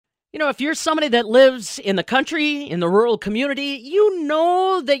You know, if you're somebody that lives in the country, in the rural community, you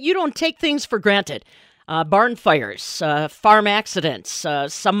know that you don't take things for granted. Barn fires, farm accidents,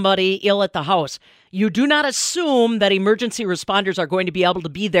 somebody ill at the house. You do not assume that emergency responders are going to be able to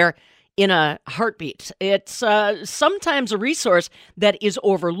be there in a heartbeat. It's sometimes a resource that is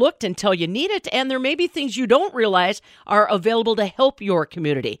overlooked until you need it, and there may be things you don't realize are available to help your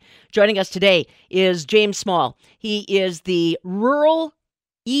community. Joining us today is James Small. He is the Rural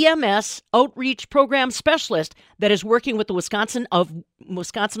EMS Outreach Program Specialist that is working with the Wisconsin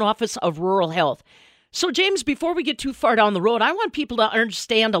Office of Rural Health. So, James, before we get too far down the road, I want people to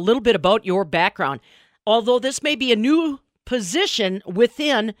understand a little bit about your background. Although this may be a new position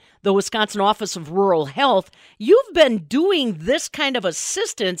within the Wisconsin Office of Rural Health, you've been doing this kind of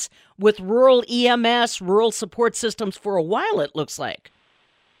assistance with rural EMS, rural support systems for a while, it looks like.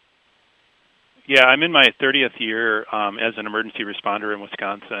 Yeah, I'm in my 30th year as an emergency responder in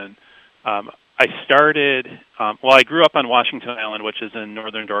Wisconsin. I started, I grew up on Washington Island, which is in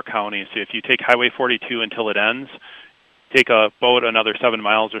northern Door County. So if you take Highway 42 until it ends, take a boat another 7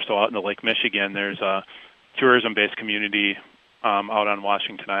 miles or so out into Lake Michigan, there's a tourism-based community out on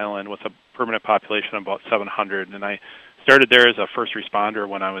Washington Island with a permanent population of about 700. And I started there as a first responder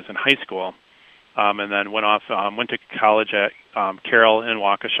when I was in high school. And then went to college at Carroll in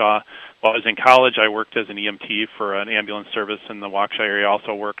Waukesha. While I was in college, I worked as an EMT for an ambulance service in the Waukesha area. I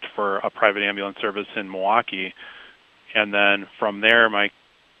also worked for a private ambulance service in Milwaukee. And then from there, my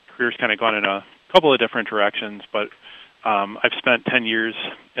career's kind of gone in a couple of different directions, but I've spent 10 years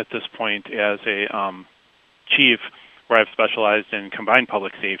at this point as a chief, where I've specialized in combined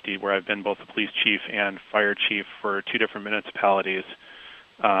public safety, where I've been both a police chief and fire chief for two different municipalities.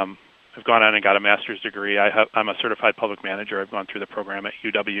 I've gone on and got a master's degree. I'm a certified public manager. I've gone through the program at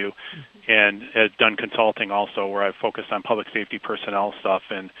UW and have done consulting also, where I've focused on public safety personnel stuff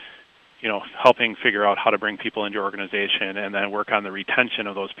and, helping figure out how to bring people into your organization and then work on the retention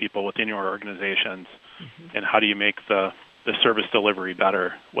of those people within your organizations and how do you make the service delivery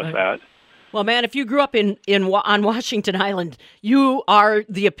better with that. Well, man, if you grew up on Washington Island, you are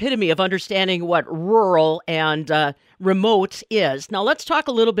the epitome of understanding what rural and remote is. Now, let's talk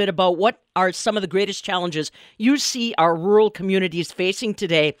a little bit about what are some of the greatest challenges you see our rural communities facing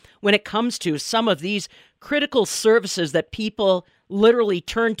today when it comes to some of these critical services that people literally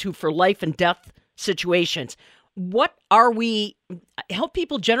turn to for life and death situations. Help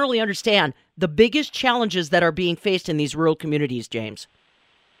people generally understand the biggest challenges that are being faced in these rural communities, James?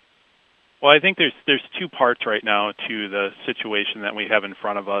 Well, I think there's two parts right now to the situation that we have in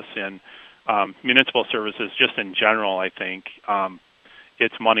front of us in municipal services. Just in general, I think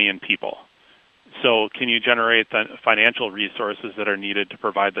it's money and people. So can you generate the financial resources that are needed to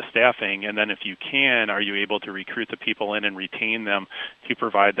provide the staffing? And then if you can, are you able to recruit the people in and retain them to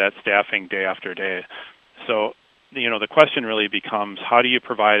provide that staffing day after day? So, the question really becomes, how do you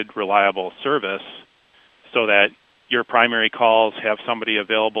provide reliable service so that your primary calls have somebody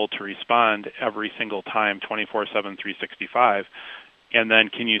available to respond every single time, 24/7, 365, and then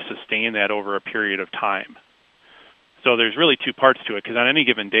can you sustain that over a period of time? So there's really two parts to it, because on any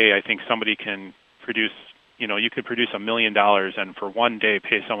given day, I think somebody can produce, you could produce $1 million and for one day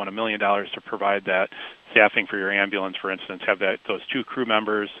pay someone $1 million to provide that staffing for your ambulance, for instance, have those two crew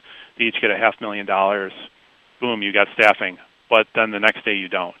members, they each get $500,000, boom, you got staffing, but then the next day you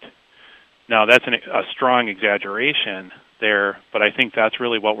don't. Now, that's a strong exaggeration there, but I think that's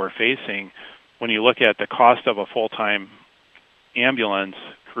really what we're facing. When you look at the cost of a full-time ambulance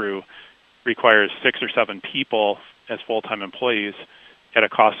crew requires 6 or 7 people as full-time employees at a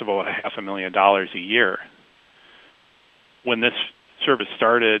cost of about $500,000 a year. When this service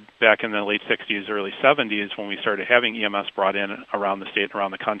started back in the late 60s, early 70s, when we started having EMS brought in around the state and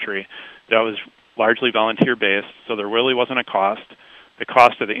around the country, that was largely volunteer-based, so there really wasn't a cost. The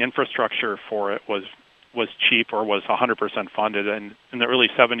cost of the infrastructure for it was cheap or was 100% funded. And in the early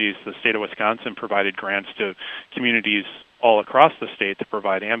 70s, the state of Wisconsin provided grants to communities all across the state to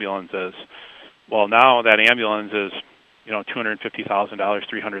provide ambulances. Well, now that ambulance is, $250,000,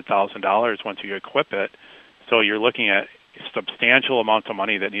 $300,000 once you equip it. So you're looking at substantial amounts of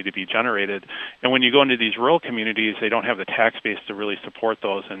money that need to be generated. And when you go into these rural communities, they don't have the tax base to really support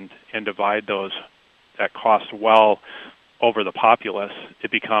those and divide that cost well over the populace. It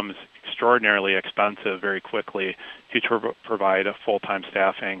becomes extraordinarily expensive very quickly to provide a full-time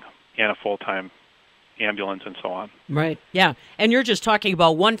staffing and a full-time ambulance, and so on. Right. Yeah. And you're just talking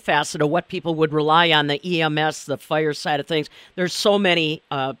about one facet of what people would rely on, the EMS, the fire side of things. There's so many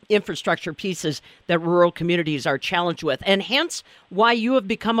infrastructure pieces that rural communities are challenged with, and hence why you have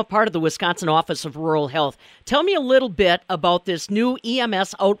become a part of the Wisconsin Office of Rural Health. Tell me a little bit about this new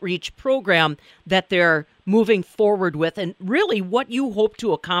EMS outreach program that they're moving forward with, and really what you hope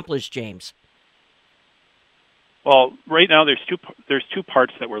to accomplish, James. Well, right now there's two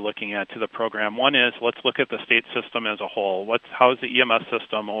parts that we're looking at to the program. One is, let's look at the state system as a whole. How does the EMS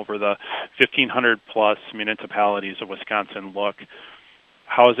system over the 1,500 plus municipalities of Wisconsin look?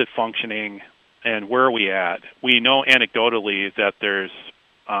 How is it functioning, and where are we at? We know anecdotally that there's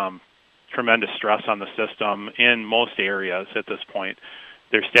tremendous stress on the system in most areas at this point.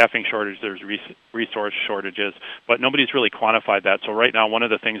 There's staffing shortages, there's resource shortages, but nobody's really quantified that. So right now, one of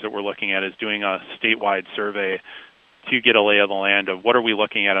the things that we're looking at is doing a statewide survey to get a lay of the land of what are we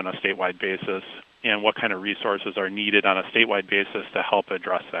looking at on a statewide basis and what kind of resources are needed on a statewide basis to help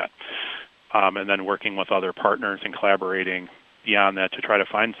address that. And then working with other partners and collaborating beyond that to try to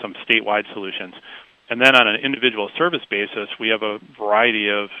find some statewide solutions. And then on an individual service basis, we have a variety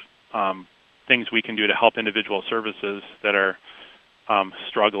of things we can do to help individual services that are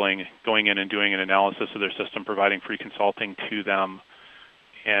struggling, going in and doing an analysis of their system, providing free consulting to them,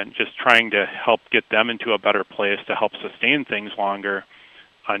 and just trying to help get them into a better place to help sustain things longer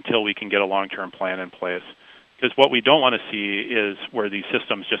until we can get a long-term plan in place. Because what we don't want to see is where these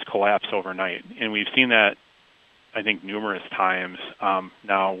systems just collapse overnight. And we've seen that, I think, numerous times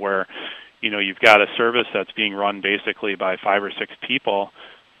now where, you've got a service that's being run basically by 5 or 6 people.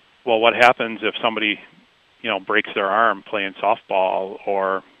 Well, what happens if somebody breaks their arm playing softball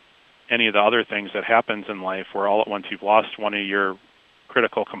or any of the other things that happens in life where all at once you've lost one of your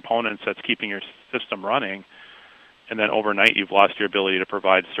critical components that's keeping your system running, and then overnight you've lost your ability to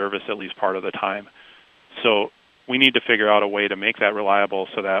provide service at least part of the time. So we need to figure out a way to make that reliable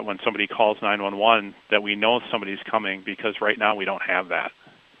so that when somebody calls 911 that we know somebody's coming, because right now we don't have that.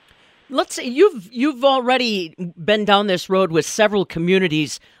 Let's say you've already been down this road with several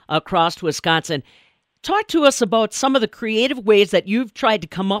communities across Wisconsin. Talk to us about some of the creative ways that you've tried to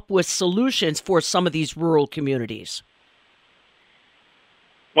come up with solutions for some of these rural communities.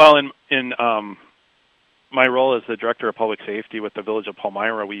 Well, in my role as the Director of Public Safety with the Village of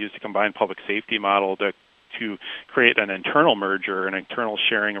Palmyra, we used a combined public safety model to create an internal merger, an internal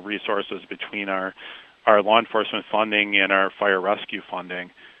sharing of resources between our law enforcement funding and our fire rescue funding.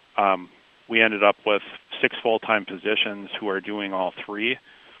 We ended up with 6 full-time positions who are doing all 3.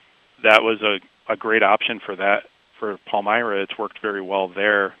 That was a great option for Palmyra. It's worked very well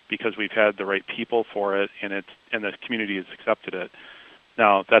there because we've had the right people for it, and the community has accepted it.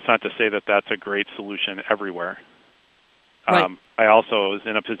 Now, that's not to say that that's a great solution everywhere. Right. I also was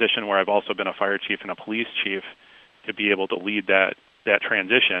in a position where I've also been a fire chief and a police chief to be able to lead that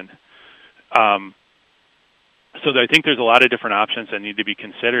transition. So I think there's a lot of different options that need to be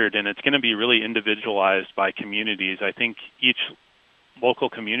considered, and it's going to be really individualized by communities. I think each local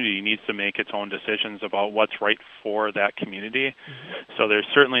community needs to make its own decisions about what's right for that community. Mm-hmm. So there's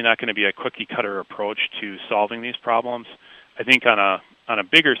certainly not going to be a cookie-cutter approach to solving these problems. I think on a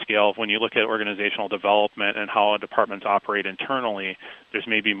bigger scale, when you look at organizational development and how departments operate internally, there's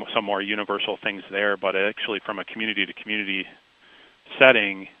maybe some more universal things there, but actually from a community-to-community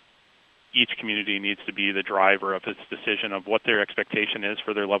setting, each community needs to be the driver of its decision of what their expectation is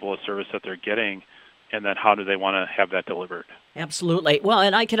for their level of service that they're getting, and then how do they want to have that delivered. Absolutely. Well,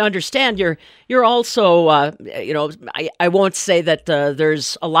 and I can understand you're also, I won't say that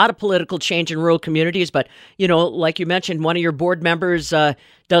there's a lot of political change in rural communities, but, like you mentioned, one of your board members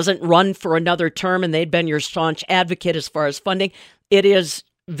doesn't run for another term, and they'd been your staunch advocate as far as funding. It is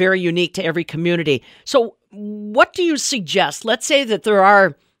very unique to every community. So what do you suggest? Let's say that there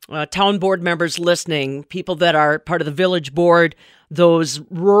are town board members listening, people that are part of the village board, those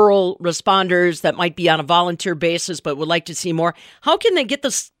rural responders that might be on a volunteer basis but would like to see more. How can they get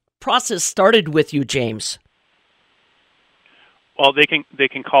this process started with you, James? Well, they can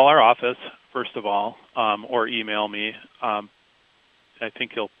call our office, first of all, or email me. I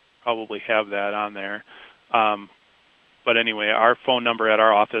think you'll probably have that on there. But anyway, our phone number at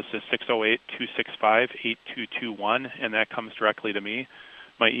our office is 608-265-8221, and that comes directly to me.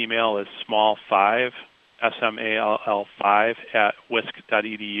 My email is small5, SMALL5 at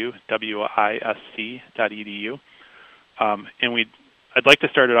wisc.edu, WISC.edu. And I'd like to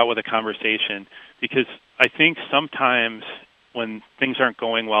start it out with a conversation because I think sometimes when things aren't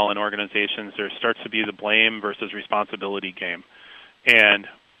going well in organizations, there starts to be the blame versus responsibility game. And,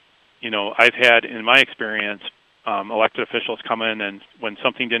 I've had, in my experience, elected officials come in, and when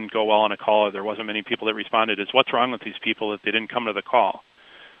something didn't go well on a call or there wasn't many people that responded, is what's wrong with these people that they didn't come to the call?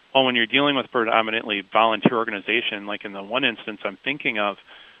 Well, when you're dealing with predominantly volunteer organization, like in the one instance I'm thinking of,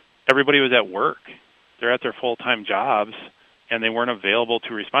 everybody was at work. They're at their full-time jobs, and they weren't available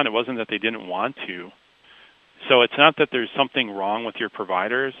to respond. It wasn't that they didn't want to. So it's not that there's something wrong with your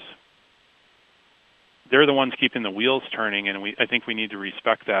providers. They're the ones keeping the wheels turning, and I think we need to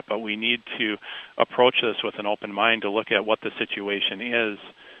respect that, but we need to approach this with an open mind to look at what the situation is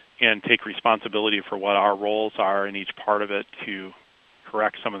and take responsibility for what our roles are in each part of it to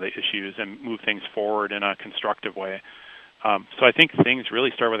correct some of the issues and move things forward in a constructive way. So I think things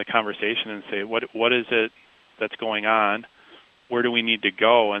really start with a conversation and say, what is it that's going on? Where do we need to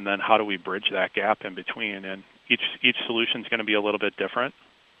go? And then how do we bridge that gap in between? And each solution is going to be a little bit different.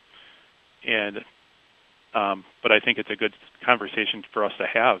 But I think it's a good conversation for us to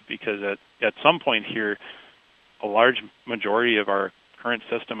have, because at some point here, a large majority of our current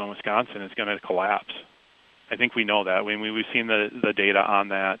system in Wisconsin is going to collapse. I think we know that. We've seen the data on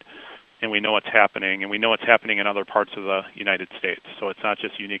that, and we know it's happening, and we know it's happening in other parts of the United States. So it's not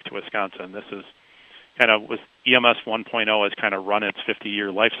just unique to Wisconsin. This is kind of, with EMS 1.0 has kind of run its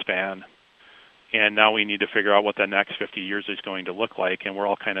 50-year lifespan, and now we need to figure out what the next 50 years is going to look like, and we're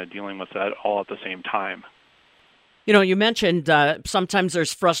all kind of dealing with that all at the same time. You know, you mentioned sometimes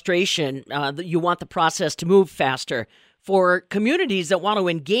there's frustration. You want the process to move faster. For communities that want to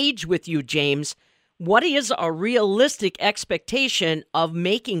engage with you, James, what is a realistic expectation of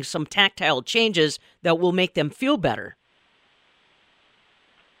making some tactile changes that will make them feel better?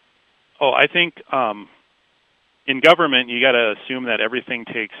 Oh, I think in government, you got to assume that everything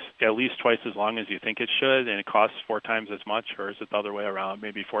takes at least twice as long as you think it should, and it costs 4 times as much, or is it the other way around?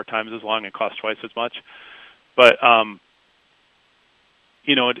 Maybe 4 times as long and costs twice as much. But,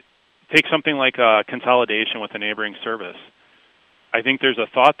 take something like consolidation with a neighboring service. I think there's a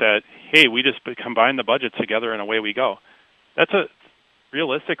thought that, hey, we just combine the budgets together and away we go. That's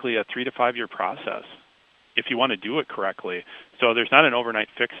realistically a 3 to 5 year process if you want to do it correctly. So there's not an overnight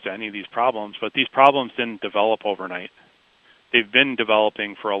fix to any of these problems, but these problems didn't develop overnight. They've been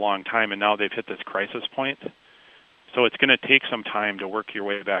developing for a long time, and now they've hit this crisis point. So it's going to take some time to work your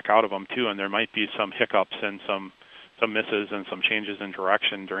way back out of them, too, and there might be some hiccups and some misses and some changes in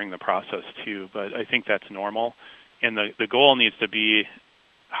direction during the process, too. But I think that's normal. And the goal needs to be,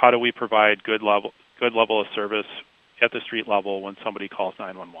 how do we provide good level of service at the street level when somebody calls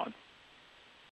 911?